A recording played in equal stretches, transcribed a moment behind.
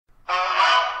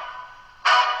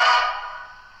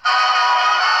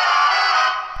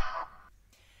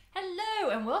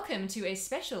welcome to a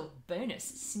special bonus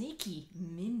sneaky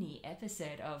mini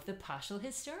episode of The Partial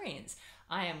Historians.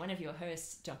 I am one of your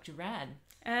hosts, Dr. Rad.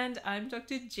 And I'm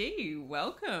Dr. G.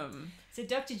 Welcome. So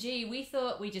Dr. G, we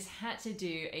thought we just had to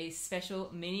do a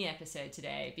special mini episode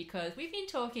today because we've been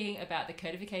talking about the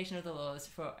codification of the laws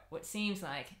for what seems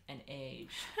like an age.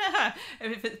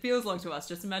 If it feels long to us,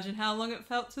 just imagine how long it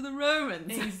felt to the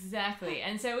Romans. Exactly.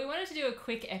 And so we wanted to do a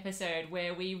quick episode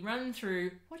where we run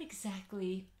through what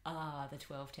exactly are the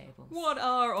 12 tables. What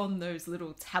are on those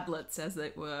little tablets, as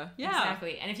it were. Yeah.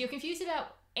 Exactly. And if you're confused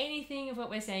about anything of what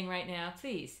we're saying right now,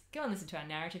 please go and listen to our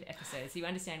narrative episodes so you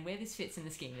understand where this fits in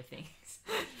the scheme of things.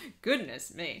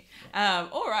 Goodness me.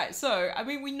 All right. So, I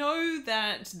mean, we know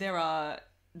that there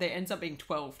ends up being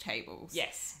 12 tables.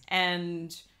 Yes.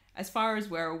 And as far as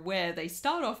we're aware, they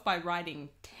start off by writing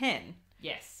 10.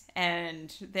 Yes.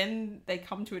 And then they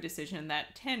come to a decision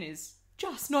that 10 is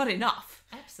just not enough.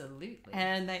 Absolutely.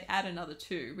 And they add another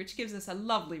 2, which gives us a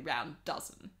lovely round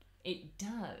dozen. It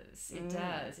does. It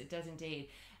does. It does indeed.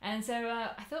 And so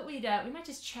I thought we might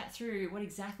just chat through what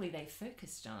exactly they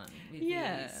focused on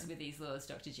with these laws,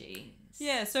 Dr. G.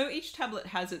 Yeah, so each tablet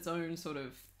has its own sort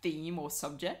of theme or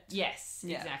subject. Yes,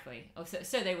 exactly. Oh,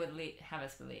 so they would have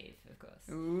us believe, of course.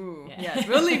 Ooh, yeah. Yes.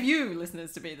 We'll leave you,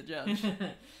 listeners, to be the judge.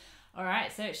 All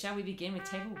right, so shall we begin with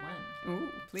Table 1? Ooh,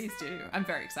 please do. I'm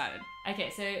very excited. Okay,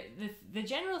 so the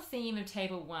general theme of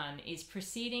Table 1 is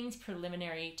proceedings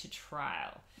preliminary to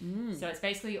trial. So it's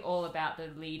basically all about the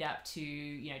lead up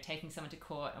to, taking someone to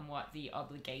court and what the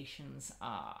obligations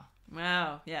are.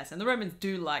 Wow, yes. And the Romans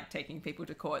do like taking people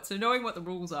to court, so knowing what the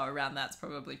rules are around that's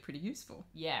probably pretty useful.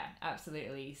 Yeah,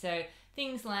 absolutely. So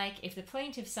things like, if the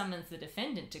plaintiff summons the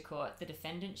defendant to court, the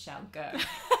defendant shall go.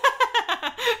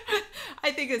 I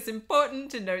think it's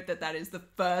important to note that is the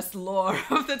first law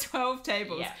of the 12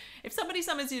 tables. Yeah. If somebody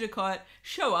summons you to court,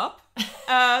 show up.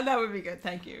 That would be good.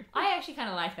 Thank you. I actually kind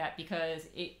of like that because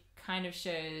it kind of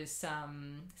shows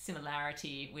some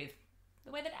similarity with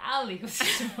the way that our legal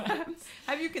system works.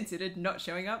 Have you considered not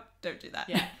showing up? Don't do that.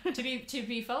 Yeah. To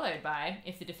be followed by,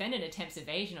 if the defendant attempts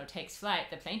evasion or takes flight,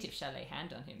 the plaintiff shall lay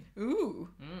hand on him. Ooh.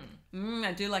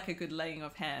 I do like a good laying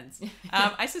of hands.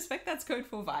 I suspect that's code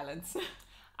for violence.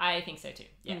 I think so too.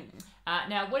 Yeah.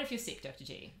 Now, what if you're sick, Dr.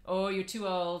 G, or you're too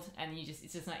old and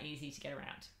it's just not easy to get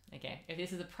around? Okay. If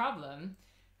this is a problem,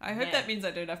 I hope that means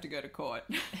I don't have to go to court.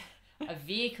 A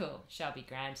vehicle shall be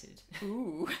granted.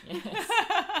 Ooh. Yes.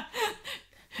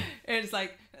 It's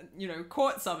like,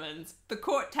 court summons. The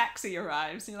court taxi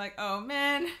arrives. And you're like, oh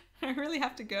man, I really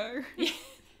have to go.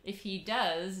 If he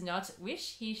does not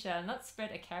wish, he shall not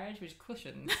spread a carriage with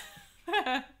cushions.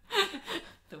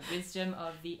 The wisdom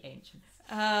of the ancients.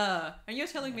 And you're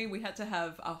telling me we had to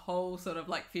have a whole sort of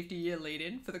 50-year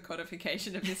lead-in for the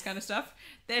codification of this kind of stuff?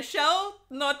 There shall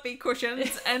not be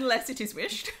cushions unless it is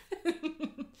wished.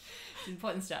 It's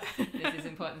important stuff. This is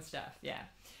important stuff, yeah.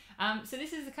 So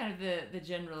this is kind of the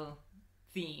general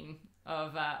theme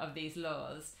of these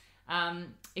laws.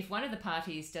 If one of the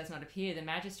parties does not appear, the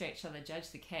magistrate shall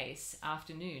adjudge the case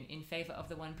afternoon in favour of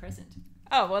the one present.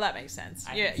 Oh, well, that makes sense.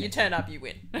 You turn up, you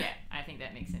win. Yeah, I think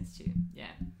that makes sense too, yeah.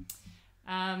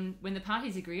 When the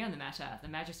parties agree on the matter, the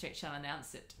magistrate shall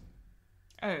announce it.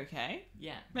 Okay.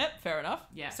 Yeah. Yep, fair enough.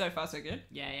 Yeah. So far, so good.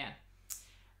 Yeah.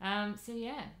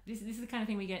 This is the kind of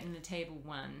thing we get in the Table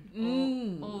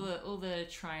 1. All the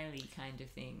trial-y kind of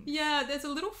things. Yeah, there's a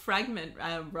little fragment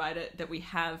that we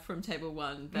have from Table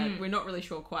 1 that we're not really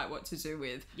sure quite what to do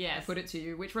with. Yes. I put it to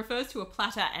you, which refers to a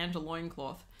platter and a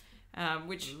loincloth.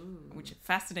 Which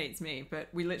fascinates me, but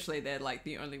they're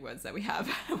the only words that we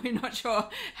have. We're not sure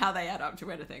how they add up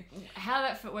to anything. How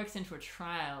that works into a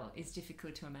trial is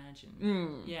difficult to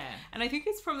imagine. Yeah. And I think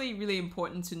it's probably really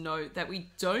important to note that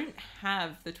we don't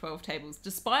have the 12 tables,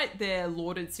 despite their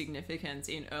lauded significance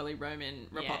in early Roman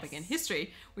Republican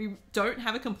history. We don't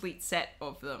have a complete set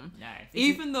of them. No.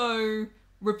 Even though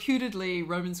reputedly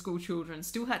Roman school children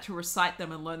still had to recite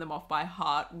them and learn them off by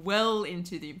heart well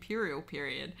into the imperial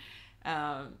period.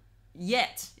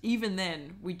 Yet, even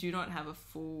then, we do not have a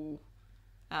full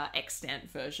extant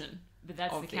version. But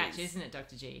that's the catch, isn't it,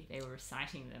 Dr. G? They were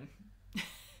reciting them.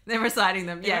 They're reciting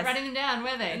them, They yes. weren't writing them down,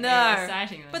 were they? No. They were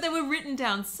reciting them. But they were written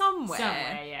down somewhere.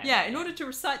 Somewhere, yeah. Yeah, in order to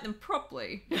recite them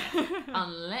properly. Yeah.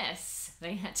 Unless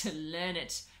they had to learn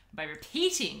it by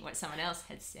repeating what someone else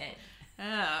had said. Oh.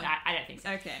 No, I don't think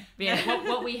so. Okay. But yeah,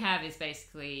 what we have is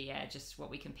basically just what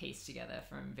we can piece together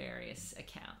from various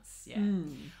accounts. Yeah.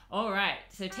 All right.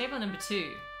 So table number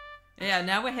 2. Yeah,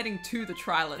 now we're heading to the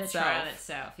trial itself. The trial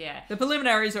itself, yeah. The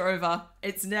preliminaries are over.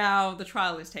 It's now the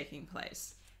trial is taking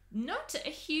place. Not a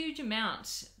huge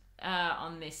amount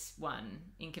on this one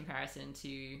in comparison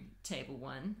to table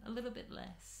 1. A little bit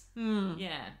less.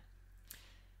 Yeah.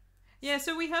 Yeah,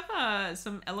 so we have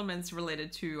some elements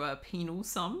related to penal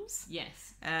sums.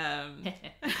 Yes.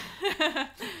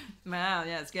 Wow,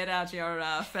 yes, get out your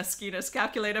Fescitas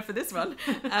calculator for this one.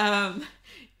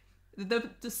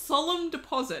 The solemn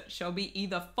deposit shall be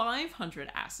either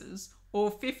 500 asses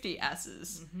or 50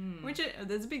 asses, which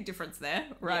there's a big difference there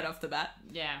right off the bat.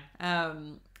 Yeah.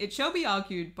 It shall be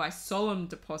argued by solemn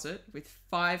deposit with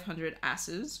 500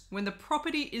 asses when the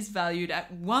property is valued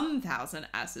at 1,000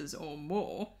 asses or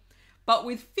more, but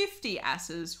with 50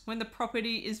 asses when the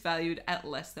property is valued at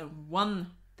less than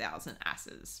 1,000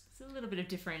 asses. It's a little bit of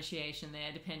differentiation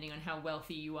there, depending on how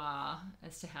wealthy you are,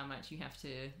 as to how much you have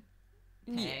to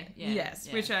pay. Yes,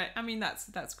 which I mean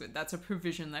that's good. That's a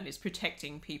provision that is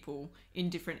protecting people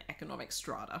in different economic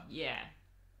strata. Yeah.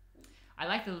 I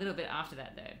like the little bit after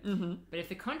that though. But if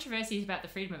the controversy is about the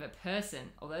freedom of a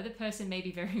person, although the person may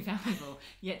be very valuable,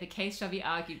 yet the case shall be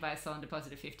argued by a solemn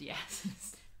deposit of 50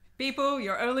 asses. People,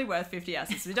 you're only worth 50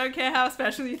 asses. We don't care how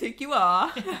special you think you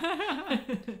are.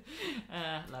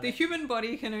 The human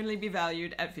body can only be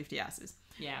valued at 50 asses.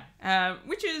 Yeah.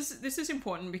 This is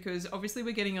important because obviously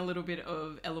we're getting a little bit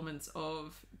of elements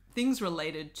of things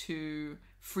related to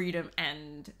freedom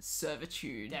and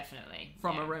servitude. Definitely.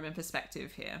 From a Roman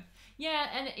perspective here. Yeah,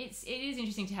 and it is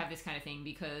interesting to have this kind of thing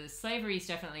because slavery has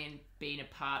definitely been a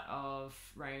part of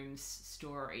Rome's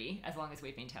story as long as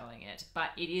we've been telling it.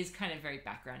 But it is kind of very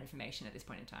background information at this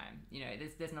point in time. You know,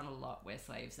 there's not a lot where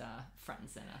slaves are front and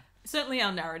center. Certainly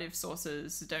our narrative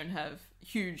sources don't have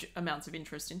huge amounts of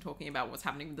interest in talking about what's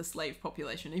happening with the slave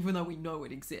population, even though we know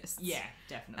it exists. Yeah,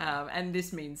 definitely. And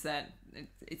this means that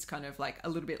it's kind of like a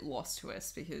little bit lost to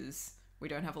us because we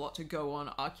don't have a lot to go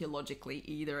on archaeologically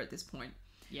either at this point.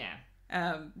 Yeah.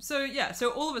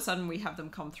 So all of a sudden we have them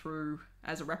come through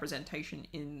as a representation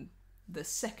in the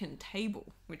second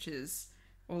table, which is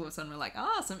all of a sudden we're like,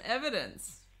 some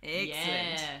evidence.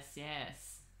 Excellent.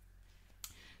 Yes.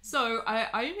 So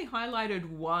I only highlighted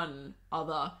one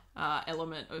other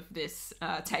element of this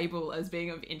table as being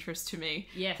of interest to me,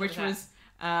 which was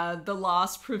the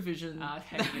last provision. Oh,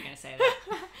 okay, you were going to say that.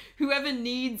 Whoever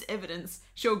needs evidence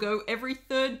shall go every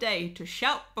third day to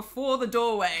shout before the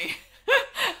doorway.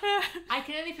 I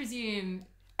can only presume...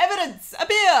 Evidence! A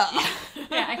beer!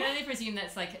 Yeah, I can only presume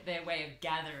that's like their way of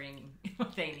gathering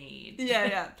what they need.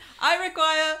 Yeah. I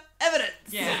require evidence!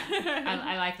 Yeah,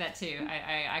 I like that too.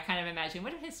 I kind of imagine,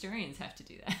 what do historians have to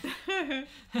do that?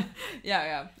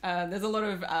 Yeah. There's a lot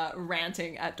of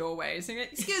ranting at doorways.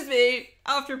 Excuse me,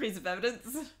 after a piece of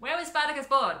evidence. Where was Spartacus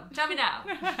born? Tell me now.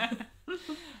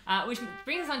 Which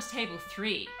brings us on to table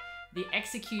 3. The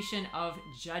execution of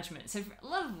judgment. So a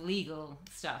lot of legal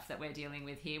stuff that we're dealing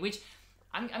with here, which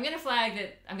I'm going to flag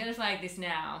that. I'm going to flag this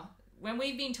now. When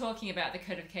we've been talking about the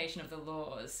codification of the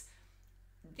laws,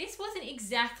 this wasn't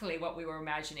exactly what we were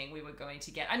imagining we were going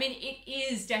to get. I mean, it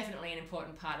is definitely an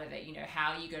important part of it, you know,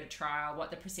 how you go to trial,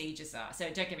 what the procedures are. So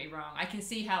don't get me wrong, I can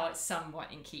see how it's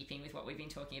somewhat in keeping with what we've been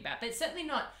talking about, but it's certainly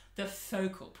not the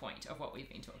focal point of what we've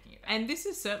been talking about. And this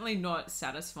is certainly not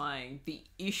satisfying the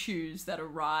issues that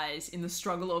arise in the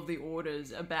struggle of the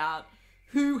orders about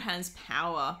who has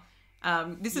power.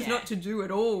 This is not to do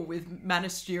at all with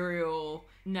magisterial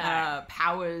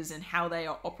powers and how they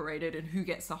are operated and who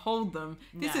gets to hold them.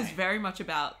 This is very much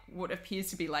about what appears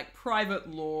to be like private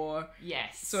law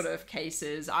sort of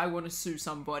cases. I want to sue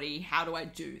somebody. How do I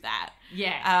do that?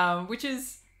 Yeah. Which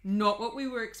is not what we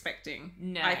were expecting,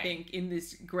 I think, in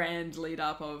this grand lead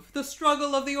up of the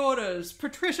struggle of the orders,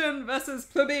 patrician versus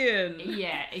plebeian.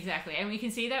 Yeah, exactly. And we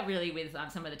can see that really with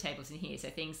some of the tables in here.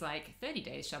 So things like 30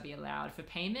 days shall be allowed for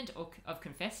payment of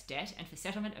confessed debt and for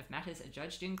settlement of matters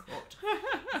adjudged in court.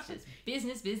 It's just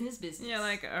business. Yeah,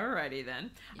 like, alrighty then.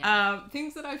 Yeah.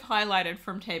 Things that I've highlighted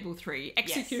from table 3.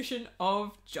 Execution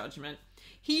of judgment.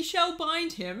 He shall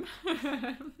bind him.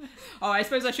 I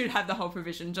suppose I should have the whole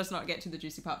provision, just not get to the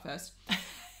juicy part first.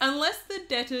 Unless the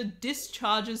debtor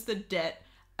discharges the debt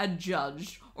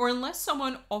adjudged, or unless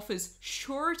someone offers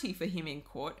surety for him in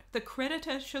court, the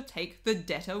creditor shall take the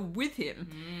debtor with him.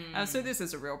 So this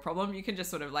is a real problem. You can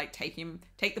just sort of like take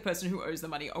the person who owes the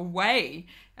money away.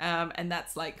 And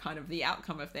that's like kind of the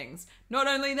outcome of things. Not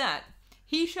only that,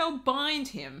 he shall bind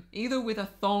him either with a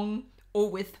thong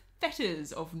or with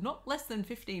fetters of not less than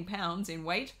 15 pounds in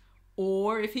weight,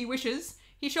 or if he wishes,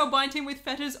 he shall bind him with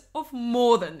fetters of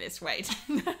more than this weight.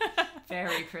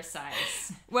 Very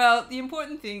precise. Well, the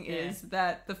important thing is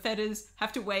that the fetters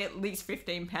have to weigh at least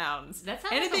 15 pounds. That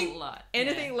sounds like a lot.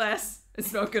 Anything less,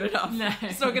 it's not good enough. No.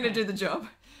 It's not going to do the job.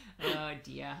 Oh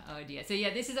dear. So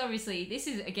yeah, this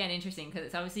is again interesting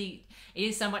because it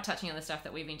is somewhat touching on the stuff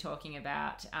that we've been talking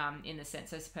about in the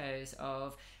sense, I suppose,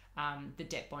 of the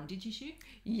debt bondage issue.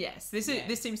 Yes, this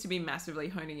seems to be massively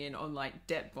honing in on like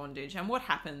debt bondage and what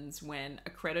happens when a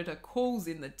creditor calls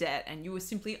in the debt and you are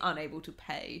simply unable to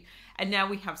pay. And now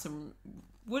we have some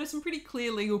pretty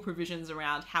clear legal provisions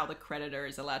around how the creditor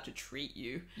is allowed to treat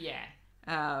you. Yeah.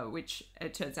 Which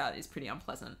it turns out is pretty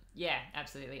unpleasant. Yeah,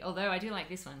 absolutely. Although I do like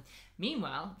this one.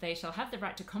 Meanwhile, they shall have the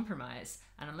right to compromise,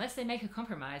 and unless they make a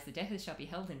compromise, the debtors shall be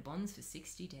held in bonds for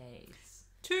 60 days.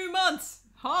 2 months!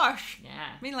 Harsh! Yeah.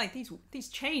 I mean, like, these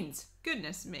chains.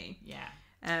 Goodness me.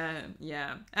 Yeah.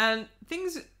 Yeah. And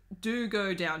things do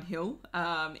go downhill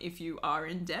if you are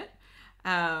in debt,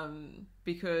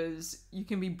 because you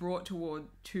can be brought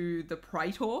to the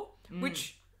praetor,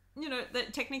 which... You know,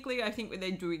 that technically I think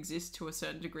they do exist to a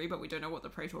certain degree, but we don't know what the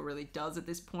praetor really does at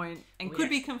this point, and could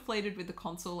be conflated with the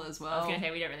consul as well. I was going to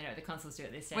say, we don't really know what the consuls do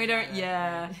at this stage.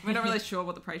 We're not really sure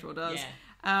what the praetor does.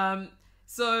 Yeah.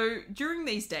 So during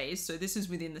these days, so this is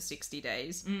within the 60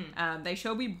 days, they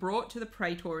shall be brought to the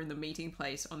praetor in the meeting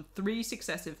place on 3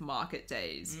 successive market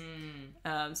days.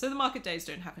 So the market days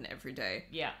don't happen every day.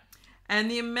 Yeah. And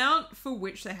the amount for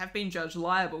which they have been judged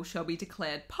liable shall be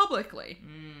declared publicly.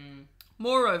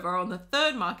 Moreover, on the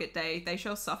 3rd market day, they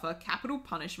shall suffer capital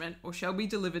punishment or shall be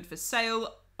delivered for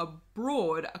sale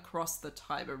abroad across the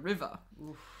Tiber River.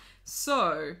 Oof.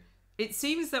 So, it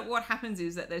seems that what happens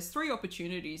is that there's 3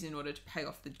 opportunities in order to pay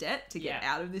off the debt to get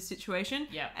out of this situation.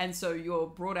 Yeah. And so you're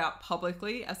brought out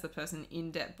publicly as the person in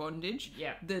debt bondage.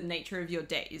 Yeah. The nature of your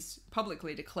debt is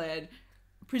publicly declared,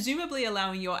 presumably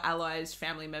allowing your allies,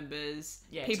 family members,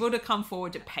 people to come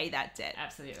forward to pay that debt.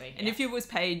 Absolutely. And if it was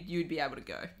paid, you'd be able to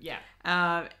go. Yeah.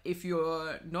 If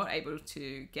you're not able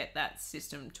to get that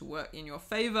system to work in your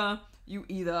favour, you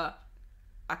either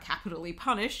are capitally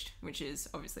punished, which is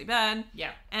obviously bad.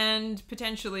 Yeah. And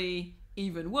potentially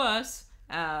even worse,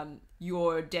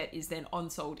 your debt is then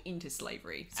on-sold into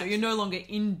slavery. So you're no longer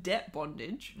in debt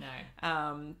bondage.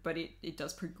 No. But it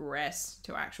does progress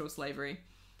to actual slavery.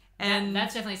 And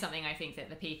that's definitely something I think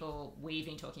that the people we've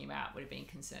been talking about would have been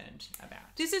concerned about.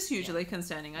 This is hugely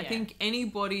concerning. I think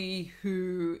anybody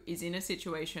who is in a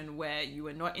situation where you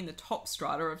are not in the top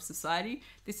strata of society,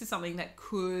 this is something that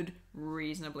could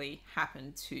reasonably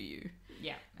happen to you.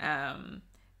 Yeah.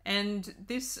 And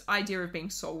this idea of being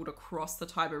sold across the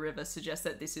Tiber River suggests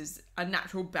that this is a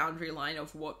natural boundary line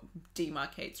of what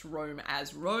demarcates Rome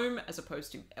as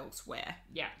opposed to elsewhere.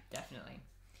 Yeah, definitely.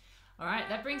 All right,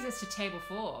 that brings us to table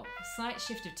 4. Slight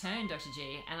shift of tone, Dr.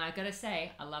 G, and I've got to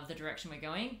say, I love the direction we're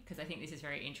going because I think this is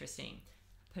very interesting.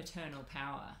 Paternal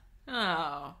power.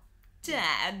 Oh,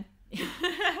 Dad.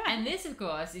 And this, of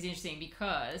course, is interesting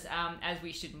because, as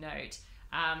we should note,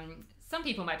 some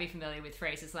people might be familiar with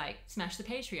phrases like smash the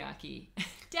patriarchy,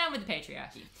 down with the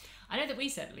patriarchy. I know that we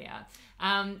certainly are.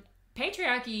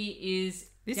 Patriarchy is...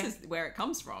 This is where it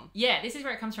comes from. Yeah, this is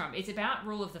where it comes from. It's about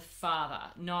rule of the father,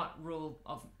 not rule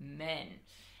of men.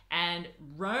 And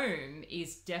Rome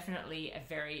is definitely a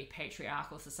very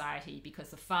patriarchal society because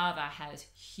the father has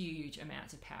huge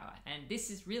amounts of power. And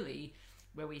this is really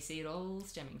where we see it all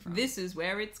stemming from. This is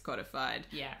where it's codified.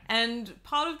 Yeah. And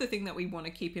part of the thing that we want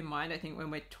to keep in mind, I think, when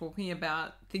we're talking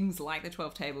about things like the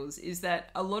 12 tables, is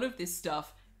that a lot of this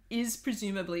stuff is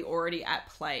presumably already at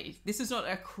play. This is not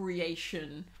a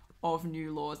creation of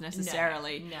new laws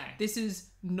necessarily. No. This is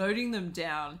noting them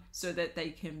down so that they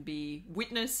can be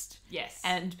witnessed. Yes.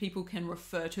 And people can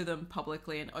refer to them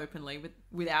publicly and openly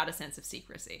without a sense of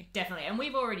secrecy. Definitely. And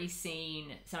we've already seen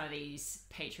some of these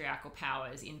patriarchal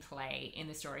powers in play in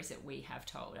the stories that we have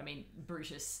told. I mean,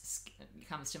 Brutus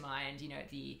comes to mind, you know,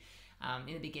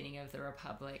 in the beginning of the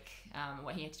Republic,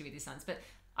 what he had to do with his sons. But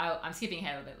I'm skipping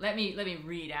ahead a little bit. Let me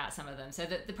read out some of them. So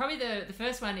probably the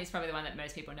first one is probably the one that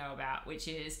most people know about, which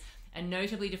is a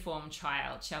notably deformed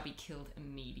child shall be killed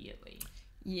immediately.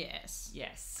 Yes.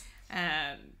 Yes.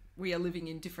 We are living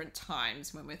in different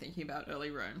times when we're thinking about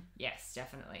early Rome. Yes,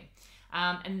 definitely.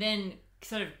 And then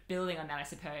sort of building on that, I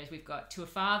suppose, we've got to a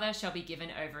father shall be given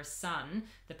over a son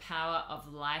the power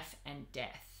of life and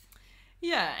death.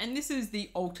 Yeah, and this is the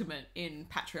ultimate in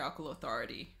patriarchal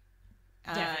authority.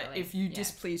 Definitely. If you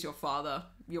displease your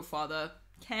father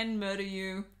can murder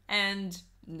you and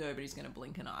nobody's going to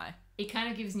blink an eye. It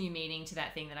kind of gives new meaning to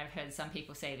that thing that I've heard some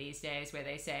people say these days where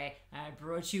they say, I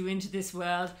brought you into this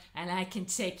world and I can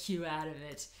take you out of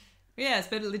it. Yes,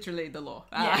 but literally the law.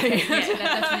 That's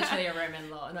literally a Roman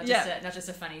law, not just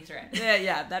a funny threat.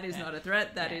 Yeah, that is not a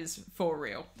threat. That is for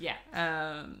real. Yeah.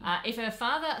 If a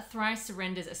father thrice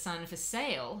surrenders a son for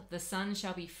sale, the son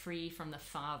shall be free from the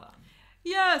father.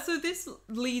 Yeah, so this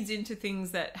leads into things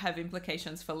that have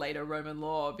implications for later Roman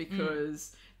law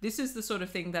because this is the sort of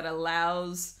thing that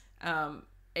allows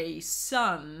a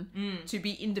son to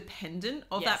be independent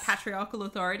of that Yes. patriarchal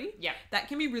authority. Yeah. That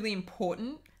can be really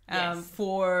important Yes.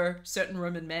 for certain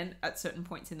Roman men at certain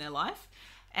points in their life.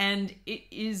 And it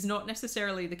is not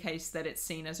necessarily the case that it's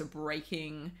seen as a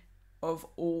breaking of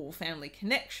all family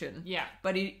connection. Yeah.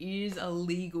 But it is a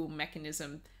legal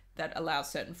mechanism that allows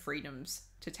certain freedoms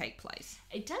to take place.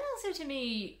 It does also, to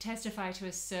me, testify to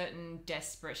a certain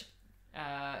desperate,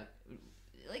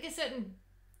 like a certain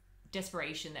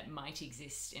desperation that might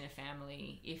exist in a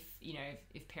family if, you know,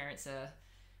 if parents are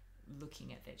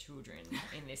looking at their children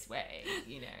in this way,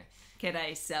 you know. Can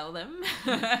I sell them?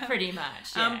 Pretty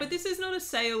much, yeah. But this is not a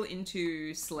sale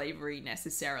into slavery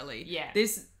necessarily. Yeah.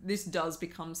 This does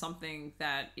become something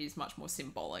that is much more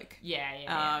symbolic.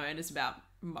 Yeah. And it's about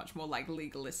much more like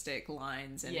legalistic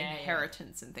lines and Yeah,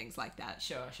 inheritance and things like that.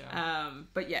 Sure.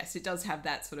 But yes, it does have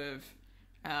that sort of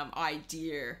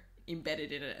idea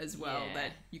embedded in it as well, Yeah.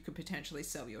 that you could potentially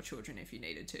sell your children if you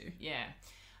needed to. Yeah.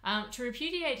 To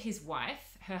repudiate his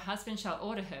wife, her husband shall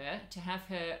order her to have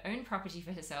her own property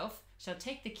for herself, shall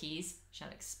take the keys, shall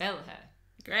expel her.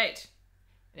 Great.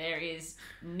 There is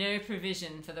no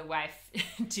provision for the wife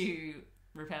to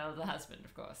repel the husband,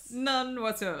 of course. None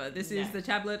whatsoever. This is No. the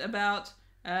tablet about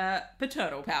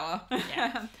paternal power.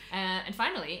 Yeah. And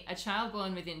finally, a child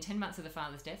born within 10 months of the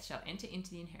father's death shall enter into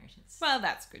the inheritance. Well,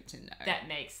 that's good to know. That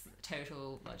makes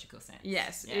total logical sense.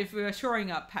 Yes, Yeah. if we're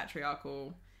shoring up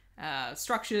patriarchal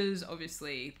structures,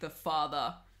 obviously the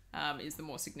father is the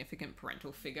more significant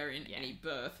parental figure in any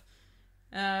birth.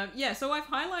 So I've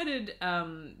highlighted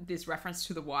this reference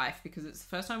to the wife because it's the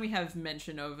first time we have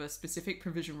mention of a specific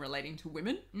provision relating to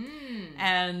women.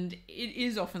 And it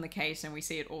is often the case, and we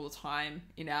see it all the time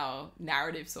in our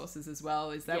narrative sources as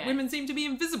well, is that women seem to be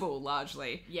invisible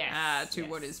largely to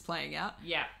what is playing out.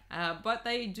 Yeah. But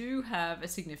they do have a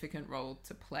significant role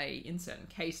to play in certain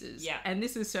cases. Yeah. And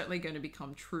this is certainly going to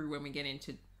become true when we get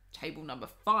into table number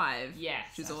 5,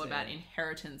 Yes, which is all about absolutely.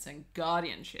 inheritance and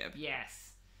guardianship. Yes.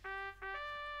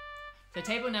 So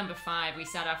table number 5, we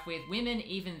start off with women,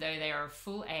 even though they are of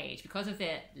full age, because of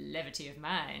their levity of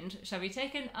mind, shall be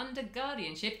taken under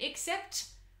guardianship, except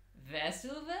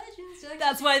vestal virgins.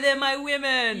 That's why they're my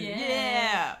women. Yeah.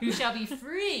 Yeah. Who shall be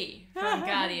free from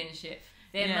guardianship.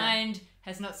 Their Yeah. mind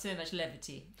has not so much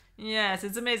levity. Yes,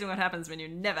 it's amazing what happens when you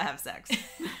never have sex.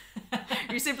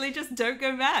 You simply just don't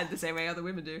go mad the same way other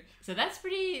women do. So that's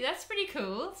pretty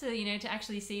cool. So, you know, to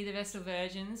actually see the vestal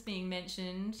virgins being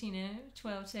mentioned,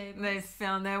 12 tables. They've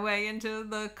found their way into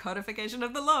the codification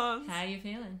of the laws. How are you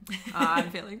feeling? I'm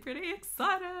feeling pretty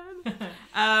excited.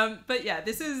 But yeah,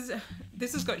 this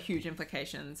has got huge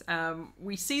implications.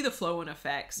 We see the flow and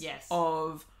effects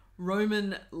of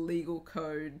Roman legal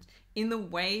code in the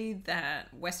way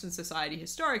that Western society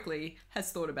historically has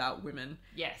thought about women.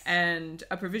 Yes. And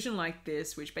a provision like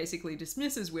this, which basically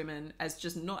dismisses women as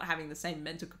just not having the same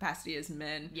mental capacity as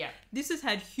men, this has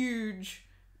had huge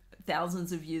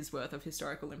thousands of years worth of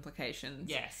historical implications.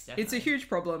 Yes, definitely. It's a huge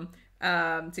problem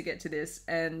to get to this.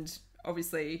 And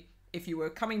obviously, if you were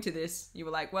coming to this, you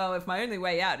were like, well, if my only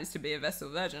way out is to be a vestal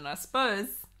virgin, I suppose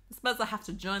I have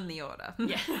to join the order.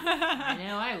 Yeah, I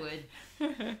know I would.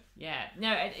 Yeah,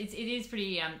 no, it is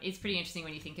pretty. It's pretty interesting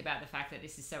when you think about the fact that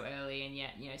this is so early and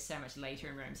yet so much later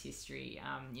in Rome's history.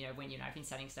 When I've been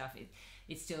studying stuff,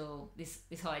 it's still this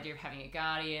whole idea of having a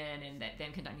guardian and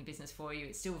them conducting business for you.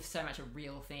 It's still so much a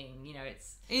real thing.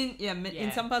 It's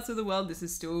in some parts of the world, this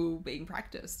is still being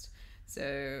practiced.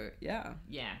 So yeah.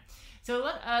 So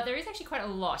there is actually quite a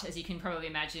lot, as you can probably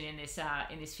imagine, in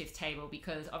this fifth table,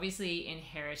 because obviously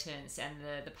inheritance and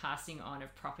the passing on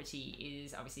of property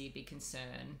is obviously a big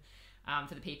concern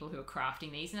for the people who are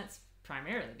crafting these, and that's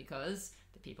primarily because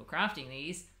the people crafting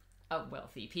these are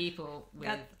wealthy people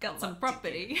with got some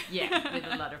property. With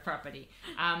a lot of property.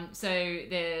 So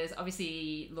there's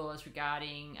obviously laws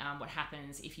regarding what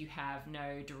happens if you have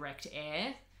no direct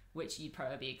heir, which you'd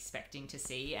probably be expecting to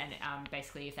see, and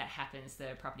basically if that happens, the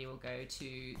property will go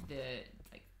to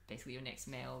basically your next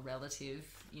male relative,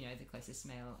 the closest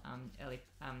male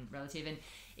relative, and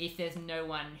if there's no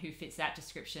one who fits that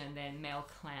description, then male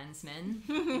clansmen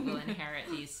will inherit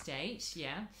the estate.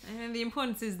 And the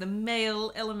importance is the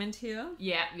male element here.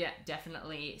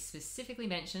 Definitely specifically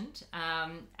mentioned.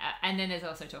 And then there's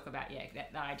also talk about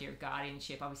that idea of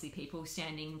guardianship. Obviously people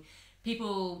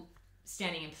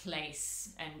standing in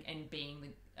place and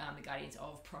being the guardians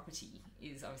of property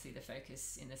is obviously the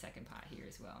focus in the second part here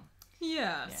as well.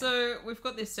 So we've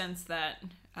got this sense that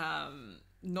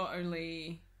not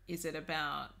only is it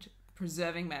about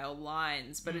preserving male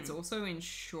lines, but it's also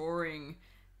ensuring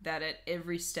that at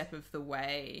every step of the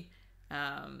way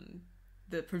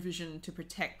the provision to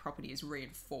protect property is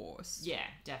reinforced.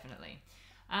 Definitely.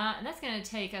 And that's going to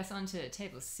take us on to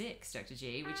table 6, Dr.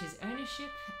 G, which is ownership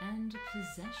and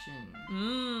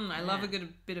possession. I love a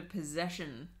good bit of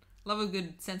possession. Love a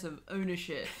good sense of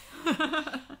ownership.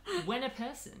 When a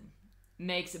person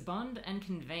makes bond and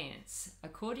conveyance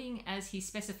according as he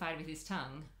specified with his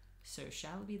tongue, so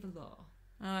shall be the law.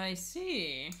 I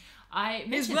see.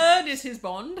 His word is his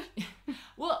bond.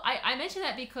 Well, I mention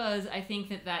that because I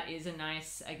think that is a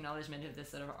nice acknowledgement of the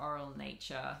sort of oral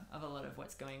nature of a lot of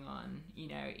what's going on, in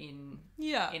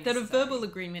that a society. verbal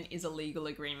agreement is a legal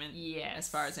agreement. Yes. As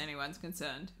far as anyone's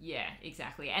concerned. Yeah,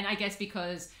 exactly. And I guess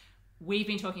because we've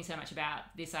been talking so much about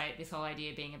this whole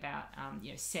idea being about,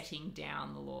 setting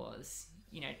down the laws,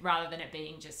 rather than it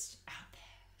being just out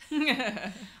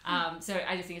there. So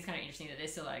I just think it's kind of interesting that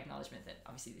there's still an acknowledgement that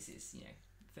obviously this is,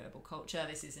 verbal culture,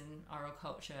 this is an oral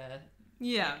culture.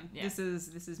 Yeah. This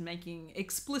is making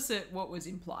explicit what was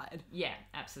implied. Yeah,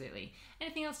 absolutely.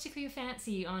 Anything else tickle your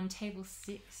fancy on table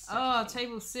 6?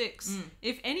 Table 6.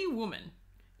 If any woman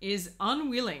is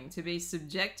unwilling to be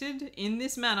subjected in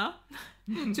this manner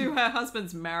to her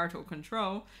husband's marital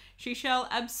control, she shall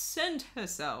absent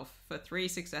herself for 3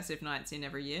 successive nights in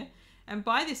every year, and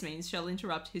by this means shall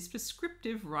interrupt his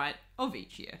prescriptive right of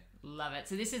each year. Love it.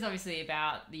 So this is obviously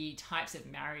about the types of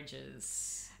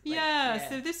marriages.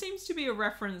 So this seems to be a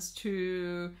reference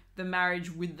to the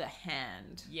marriage with the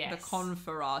hand. Yes. The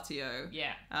conferatio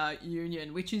Yeah.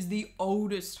 union, which is the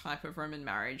oldest type of Roman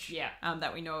marriage Yeah.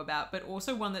 That we know about, but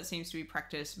also one that seems to be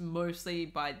practiced mostly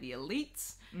by the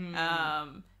elites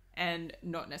and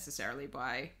not necessarily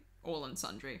by all and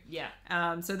sundry. Yeah.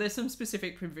 So there's some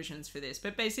specific provisions for this,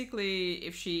 but basically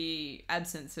if she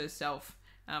absents herself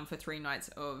for 3 nights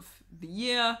of the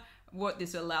year, what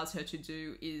this allows her to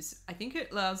do is, I think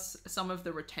it allows some of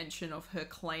the retention of her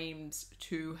claims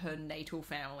to her natal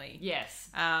family. Yes.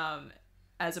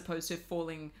 As opposed to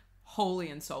falling wholly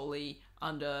and solely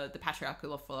under the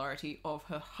patriarchal authority of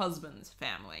her husband's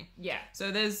family. Yeah. So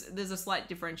there's a slight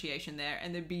differentiation there,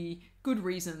 and there'd be good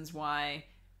reasons why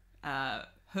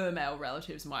her male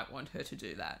relatives might want her to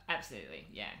do that. Absolutely,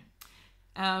 yeah.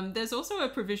 There's also a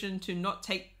provision to not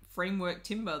take framework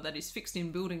timber that is fixed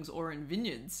in buildings or in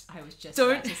vineyards. I was just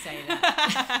about to say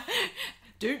that.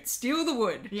 Don't steal the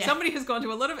wood. Yeah. Somebody has gone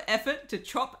to a lot of effort to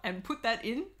chop and put that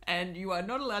in, and you are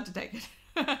not allowed to take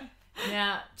it.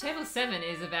 Now, table 7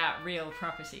 is about real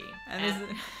property. And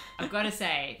I've got to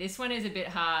say, this one is a bit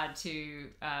hard to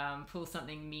pull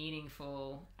something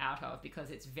meaningful out of because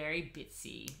it's very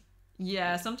bitsy.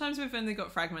 Yeah, sometimes we've only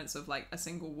got fragments of like a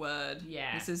single word.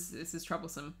 Yeah. This is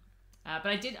troublesome. But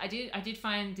I did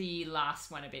find the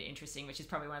last one a bit interesting, which is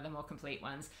probably one of the more complete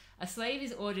ones. A slave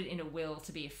is ordered in a will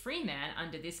to be a free man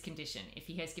under this condition, if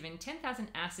he has given 10,000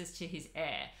 asses to his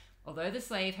heir. Although the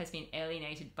slave has been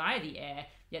alienated by the heir,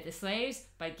 yet the slaves,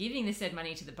 by giving the said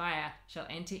money to the buyer, shall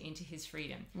enter into his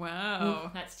freedom. Wow.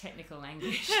 Ooh, that's technical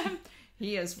language.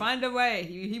 He has found a way.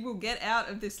 He will get out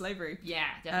of this slavery. Yeah,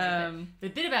 definitely. The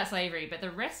bit about slavery, but the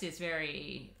rest is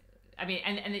very... I mean,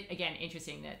 and again,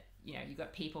 interesting that, you've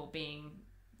got people being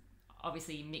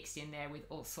obviously mixed in there with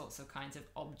all sorts of kinds of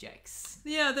objects.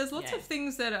 Yeah, there's lots of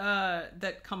things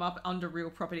that come up under real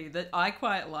property that I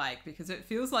quite like, because it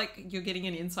feels like you're getting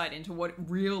an insight into what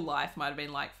real life might have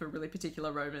been like for really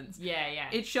particular Romans. Yeah, yeah.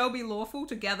 It shall be lawful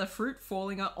to gather fruit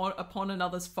falling upon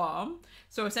another's farm.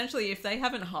 So essentially, if they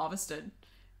haven't harvested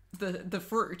the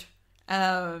fruit,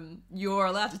 you're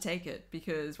allowed to take it,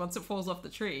 because once it falls off the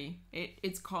tree,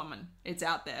 it's common. It's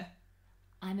out there.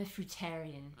 I'm a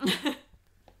fruitarian.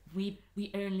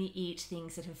 We only eat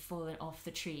things that have fallen off the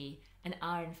tree and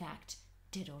are in fact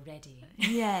dead already.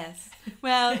 Yes.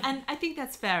 Well, and I think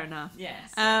that's fair enough.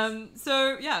 Yes.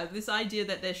 So yeah, this idea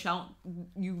that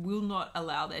you will not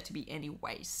allow there to be any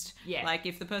waste. Yeah. Like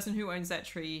if the person who owns that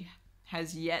tree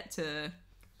has yet to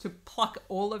pluck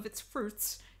all of its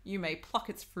fruits, you may pluck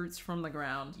its fruits from the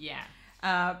ground.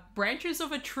 Yeah. Branches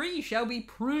of a tree shall be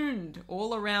pruned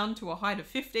all around to a height of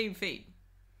 15 feet.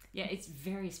 Yeah, it's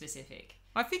very specific.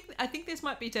 I think this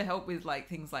might be to help with like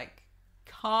things like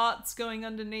carts going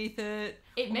underneath it.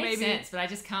 It makes sense, but I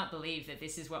just can't believe that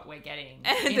this is what we're getting.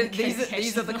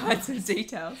 These are the kinds of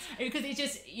details. Because it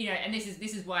just, and this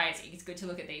is why it's good to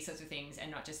look at these sorts of things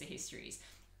and not just the histories.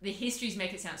 The histories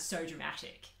make it sound so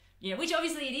dramatic, which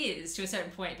obviously it is to a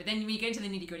certain point. But then when you get into the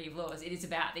nitty gritty of laws, it is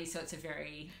about these sorts of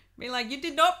very Be like, you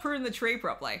did not prune the tree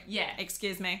properly. Yeah.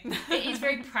 Excuse me. It is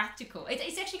very practical.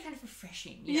 It's actually kind of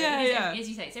refreshing. You know? Yeah, It is, yeah. As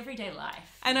you say, it's everyday life.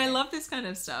 And you I know? love this kind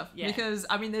of stuff Yeah. because,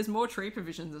 I mean, there's more tree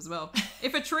provisions as well.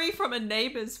 If a tree from a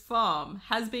neighbour's farm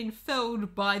has been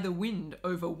felled by the wind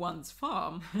over one's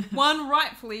farm, one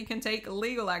rightfully can take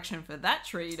legal action for that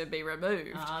tree to be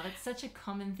removed. Oh, that's such a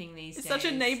common thing these It's days.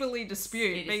 such a neighbourly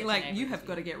dispute, It is being such a like, neighbourly you have dispute.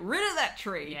 got to get rid of that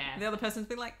tree. Yeah. And the other person's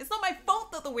been like, it's not my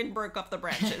fault that the wind broke off the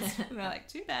branches. And they're like,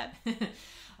 too bad.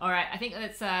 All right, I think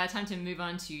it's time to move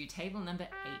on to table number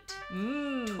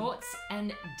 8. Torts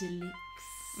and delicts.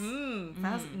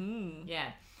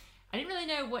 Yeah. I didn't really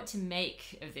know what to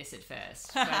make of this at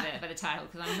first by the title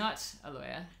because I'm not a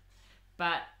lawyer,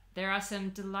 but there are some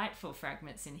delightful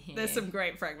fragments in here. There's some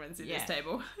great fragments in this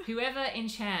table. Whoever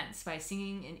enchants by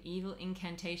singing an evil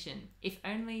incantation, if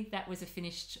only that was a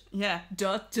finished... Yeah. ...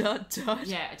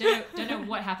 Yeah, I don't know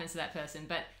what happens to that person,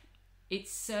 but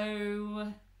it's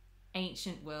so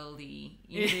ancient worldy.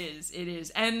 It is.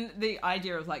 And the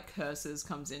idea of like curses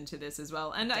comes into this as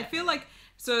well. And Definitely. I feel like,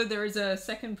 so there is a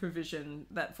second provision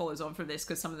that follows on from this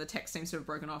because some of the text seems to have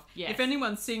broken off. Yes. If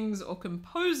anyone sings or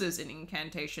composes an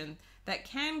incantation that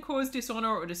can cause dishonor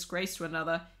or disgrace to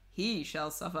another, he shall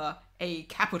suffer a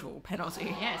capital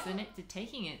penalty. Yeah, so they're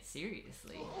taking it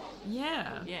seriously.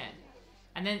 Yeah. Yeah.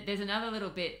 And then there's another little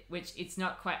bit, which it's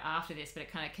not quite after this, but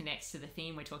it kind of connects to the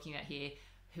theme we're talking about here.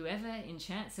 Whoever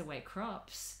enchants away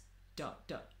crops, ...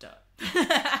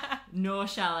 Nor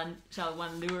shall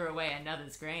one lure away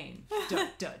another's grain, ...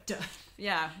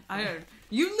 Yeah, I don't.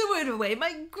 You lured away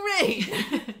my grain.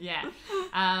 Yeah.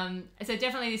 So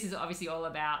definitely this is obviously all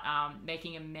about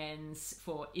making amends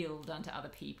for ill done to other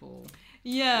people.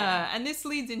 Yeah, and this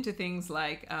leads into things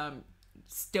like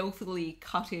stealthily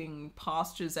cutting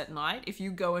pastures at night. If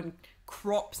you go and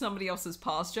crop somebody else's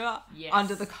pasture Yes.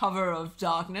 under the cover of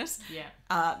darkness, Yeah.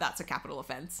 that's a capital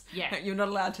offence. Yeah. You're not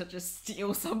allowed to just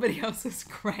steal somebody else's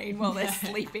grain while they're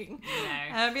sleeping. No.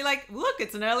 And be like, look,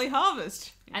 it's an early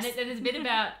harvest. And there's a bit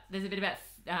about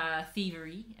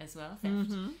thievery as well,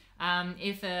 theft.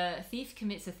 If a thief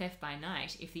commits a theft by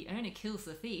night, if the owner kills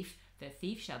the thief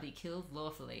shall be killed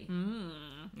lawfully.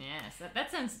 Yes,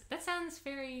 that sounds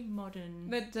very modern.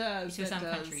 That does. To that some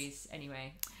does. countries,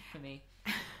 anyway, for me.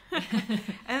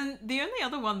 And the only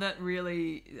other one that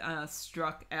really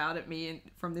struck out at me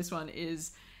from this one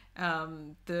is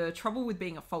the trouble with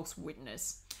being a false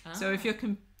witness. So if you're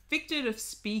convicted of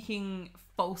speaking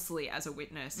falsely as a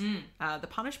witness, the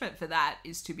punishment for that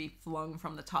is to be flung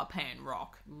from the Tarpeian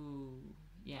Rock. Ooh,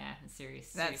 yeah, that's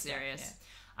serious. That's stuff, serious. yeah.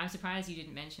 I'm surprised you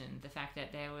didn't mention the fact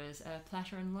that there was a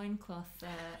platter and loincloth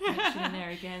mentioned in there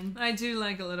again. I do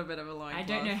like a little bit of a loincloth. I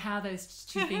don't know how those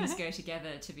two things go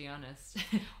together, to be honest.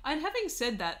 And having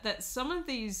said that some of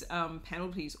these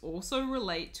penalties also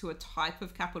relate to a type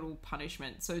of capital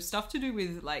punishment. So stuff to do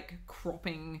with like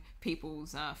cropping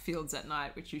people's fields at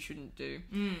night, which you shouldn't do.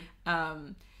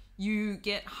 You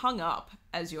get hung up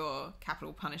as your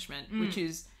capital punishment, which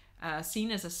is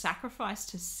seen as a sacrifice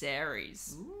to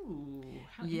Ceres. Ooh,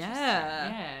 how Yeah.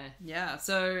 interesting. Yeah,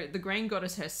 so the grain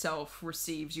goddess herself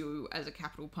receives you as a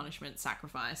capital punishment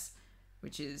sacrifice,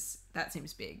 that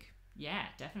seems big. Yeah,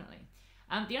 definitely.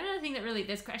 The only other thing that really,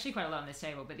 there's actually quite a lot on this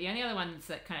table, but the only other ones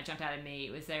that kind of jumped out at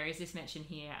me was there is this mention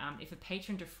here, if a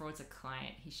patron defrauds a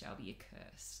client, he shall be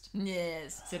accursed.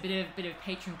 Yes. So a bit of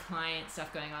patron-client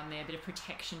stuff going on there, a bit of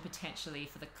protection potentially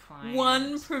for the client.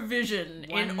 One provision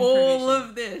One in all provision.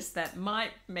 of this that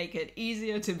might make it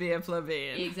easier to be a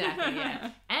plebeian. Exactly,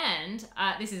 yeah. And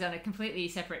this is on a completely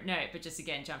separate note, but just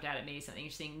again jumped out at me something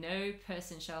interesting. No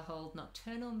person shall hold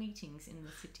nocturnal meetings in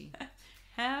the city.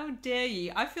 How dare ye?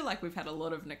 I feel like we've had a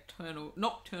lot of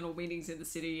nocturnal meetings in the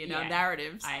city in our Yeah,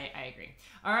 narratives. I agree.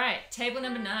 All right, table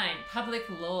number 9, public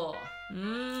law.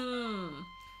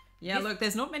 Yeah, look,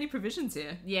 there's not many provisions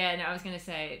here. Yeah, no, I was going to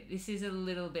say, this is a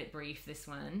little bit brief, this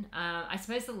one. I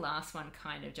suppose the last one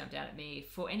kind of jumped out at me.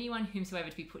 For anyone whomsoever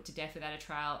to be put to death without a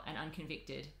trial and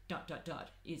unconvicted, ...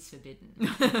 is forbidden.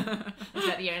 Is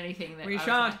that the only thing that We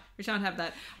shan't have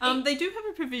that. They do have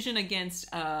a provision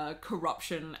against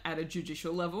corruption at a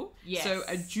judicial level. Yes. So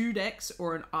a judex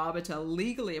or an arbiter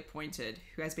legally appointed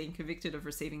who has been convicted of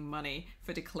receiving money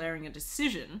for declaring a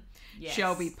decision Yes.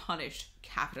 shall be punished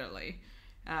capitally.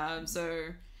 So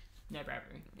No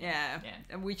bribery. yeah, Yeah.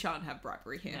 and we shan't have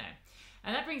bribery here. No.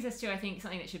 And that brings us to, I think,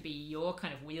 something that should be your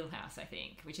kind of wheelhouse, I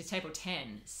think, which is table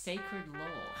 10, sacred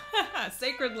law.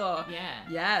 Sacred law. Yeah.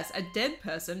 Yes, a dead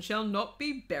person shall not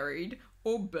be buried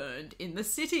or burned in the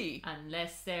city.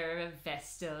 Unless they're a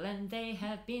Vestal and they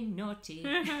have been naughty.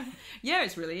 Yeah,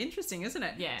 it's really interesting, isn't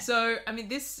it? Yeah. So, I mean,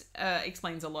 this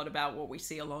explains a lot about what we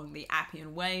see along the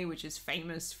Appian Way, which is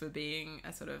famous for being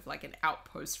a sort of like an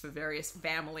outpost for various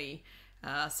family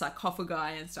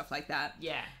sarcophagi and stuff like that.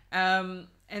 Yeah.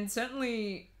 And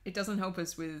certainly it doesn't help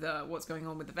us with what's going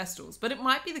on with the Vestals. But it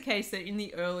might be the case that in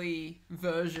the early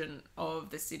version of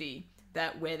the city,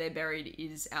 that where they're buried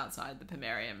is outside the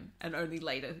Pomerium, and only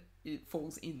later it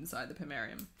falls inside the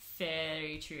Pomerium.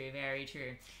 Very true, very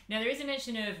true. Now, there is a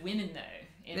mention of women,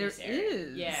 though, in There this area.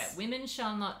 is. Yeah, women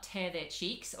shall not tear their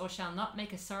cheeks or shall not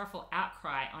make a sorrowful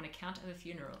outcry on account of a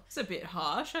funeral. It's a bit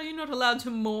harsh. Are you not allowed to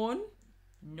mourn?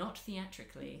 Not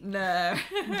theatrically. No.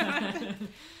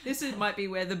 Might be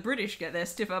where the British get their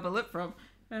stiff upper lip from.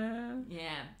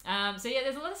 Yeah. So yeah,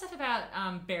 there's a lot of stuff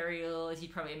about burial, as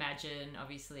you'd probably imagine,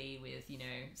 obviously with,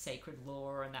 sacred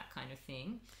lore and that kind of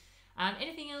thing.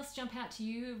 Anything else jump out to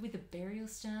you with the burial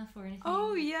stuff or anything?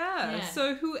 Oh, yeah. Yeah.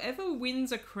 So whoever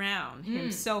wins a crown,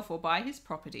 himself or by his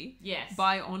property, Yes.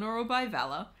 by honour or by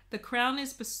valour, the crown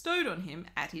is bestowed on him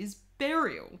at his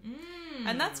burial.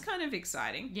 And that's kind of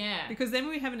exciting. Yeah. Because then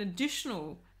we have an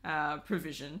additional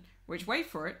provision, which, wait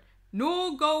for it,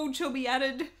 nor gold shall be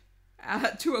added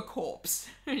to a corpse.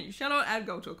 You shall not add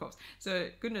gold to a corpse. So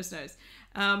goodness knows.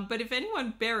 But if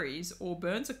anyone buries or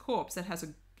burns a corpse that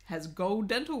has gold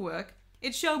dental work,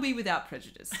 it shall be without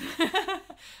prejudice.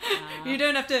 You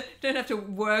don't have to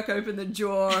work open the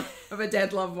jaw of a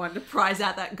dead loved one to prize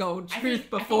out that gold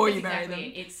tooth before you bury them.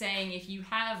 It's saying if you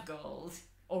have gold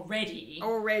already,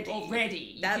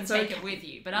 you That's can take okay. it with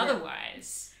you. But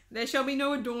otherwise, there shall be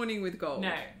no adorning with gold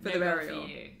for the gold burial. for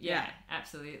you. Yeah,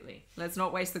 absolutely. Let's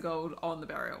not waste the gold on the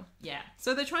burial. Yeah.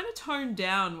 So they're trying to tone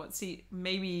down what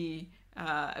maybe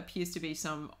appears to be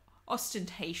some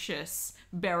ostentatious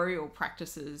burial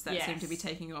practices that seem to be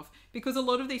taking off, because a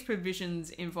lot of these provisions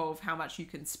involve how much you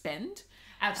can spend.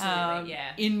 Absolutely,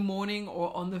 in mourning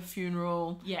or on the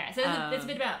funeral. Yeah, so there's a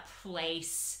bit about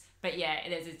place. But yeah,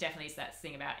 there's definitely that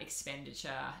thing about expenditure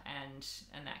and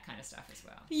that kind of stuff as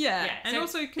well. Yeah, and so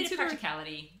also bit of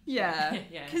practicality. Yeah,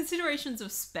 Yeah. Considerations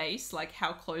of space, like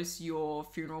how close your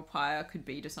funeral pyre could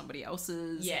be to somebody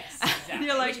else's. Yes, exactly.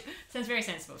 You're like, which sounds very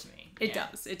sensible to me. It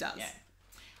does. Yeah.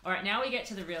 All right, now we get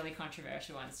to the really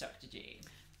controversial ones, Dr. G.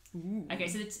 Ooh. Okay,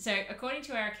 so according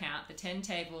to our account, the 10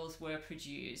 tables were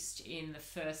produced in the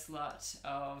first lot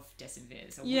of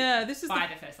decimvirs. By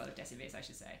the first lot of decimvirs, I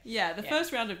should say. Yeah, the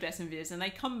first round of decimvirs, and they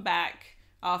come back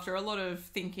after a lot of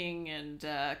thinking and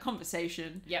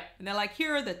conversation. Yep. And they're like,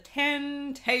 here are the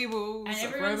 10 tables and of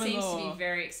everyone Roman seems law. to be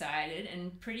very excited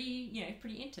and pretty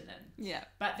into them. Yeah.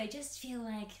 But they just feel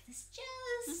like there's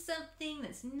just something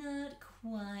that's not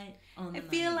quite on the I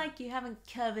feel money. like you haven't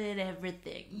covered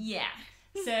everything. Yeah.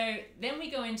 So then we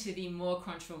go into the more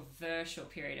controversial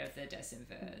period of the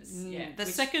decimvirs. The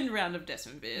second round of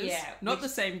decimvirs. Yeah, Not the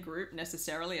same group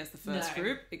necessarily as the first No.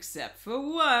 group, except for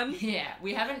one. Yeah,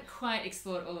 we haven't quite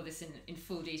explored all of this in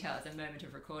full detail at the moment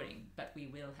of recording, but we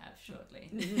will have shortly.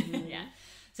 Yeah.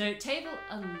 So table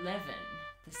 11,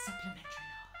 the supplementary laws.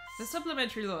 The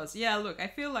supplementary laws. Yeah, look, I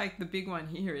feel like the big one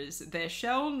here is there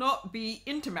shall not be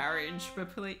intermarriage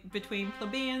between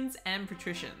plebeians and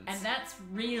patricians. And that's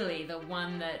really the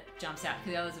one that jumps out,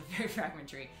 because the others are very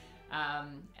fragmentary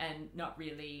and not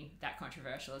really that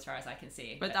controversial as far as I can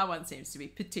see. But that one seems to be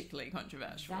particularly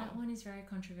controversial. That one is very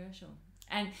controversial.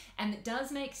 And it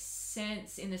does make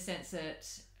sense in the sense that,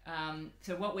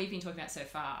 so what we've been talking about so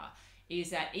far is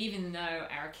that even though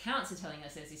our accounts are telling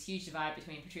us there's this huge divide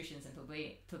between patricians and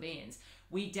plebeians,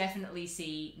 we definitely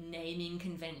see naming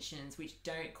conventions which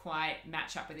don't quite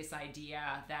match up with this idea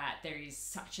that there is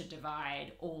such a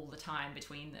divide all the time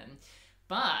between them.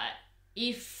 But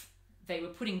if they were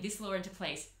putting this law into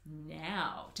place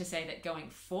now to say that going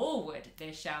forward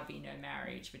there shall be no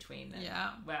marriage between them,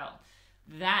 well,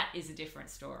 that is a different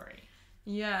story.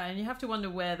 Yeah, and you have to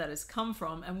wonder where that has come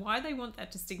from and why they want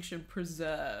that distinction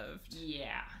preserved.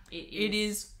 Yeah, it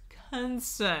is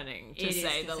concerning, to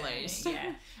say the least.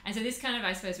 Yeah, and so this kind of,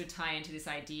 I suppose, would tie into this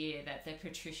idea that the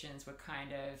patricians were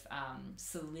kind of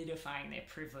solidifying their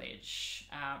privilege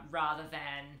rather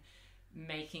than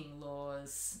making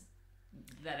laws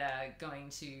that are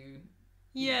going to...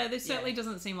 Yeah, this certainly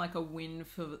doesn't seem like a win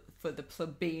for the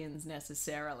plebeians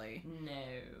necessarily.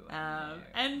 No.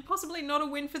 And possibly not a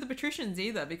win for the patricians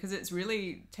either, because it's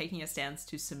really taking a stance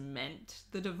to cement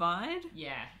the divide.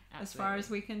 Yeah, absolutely. As far as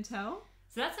we can tell.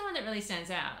 So that's the one that really stands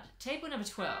out. Table number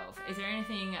 12. Is there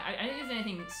anything... I don't think there's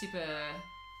anything super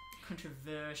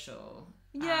controversial.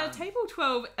 Yeah, table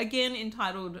 12, again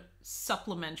entitled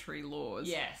Supplementary Laws.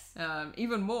 Yes.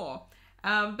 Even more.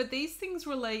 But these things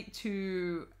relate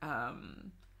to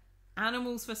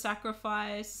animals for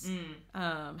sacrifice,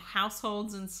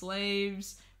 households and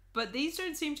slaves. But these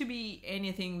don't seem to be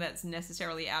anything that's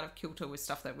necessarily out of kilter with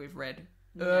stuff that we've read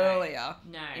earlier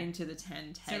into the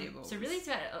 10 tables. So really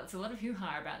it's a lot of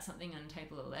hoo-ha about something on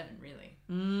table 11, really.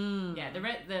 Yeah,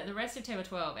 the rest of table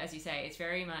 12, as you say, it's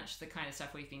very much the kind of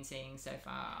stuff we've been seeing so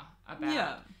far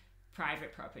about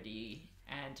private property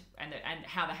and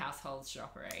how the households should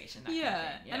operate and that kind of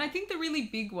thing. Yeah, and I think the really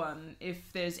big one,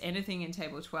 if there's anything in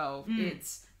table 12,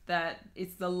 it's that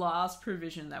it's the last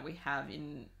provision that we have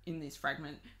in this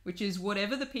fragment, which is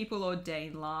whatever the people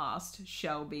ordain last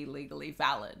shall be legally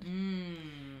valid.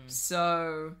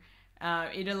 So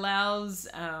it allows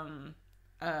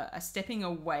a stepping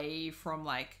away from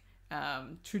like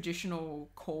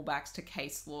traditional callbacks to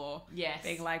case law. Yes.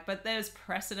 Being like, but there's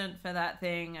precedent for that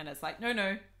thing, and it's like,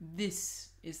 no, this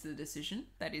is the decision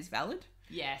that is valid.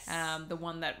 Yes. The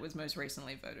one that was most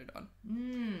recently voted on.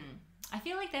 I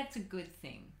feel like that's a good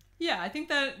thing. Yeah, I think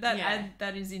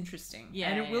that is interesting. Yeah,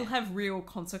 and it will have real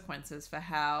consequences for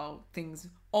how things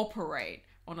operate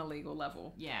on a legal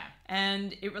level. Yeah.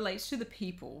 And it relates to the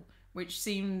people, which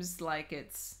seems like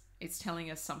it's telling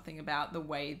us something about the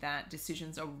way that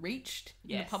decisions are reached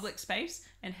in the public space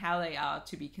and how they are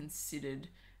to be considered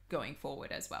going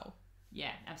forward as well.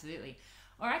 Yeah, absolutely.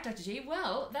 All right, Dr. G.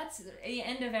 Well, that's the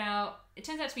end of it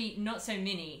turns out to be not so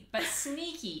mini, but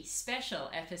sneaky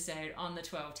special episode on the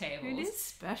 12 tables. It is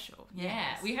special. Yes.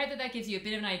 Yeah, we hope that gives you a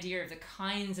bit of an idea of the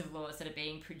kinds of laws that are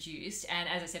being produced. And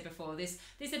as I said before, this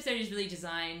episode is really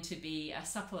designed to be a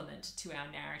supplement to our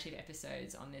narrative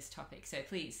episodes on this topic. So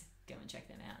please go and check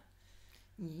them out.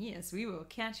 Yes, we will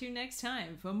catch you next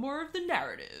time for more of the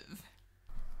narrative.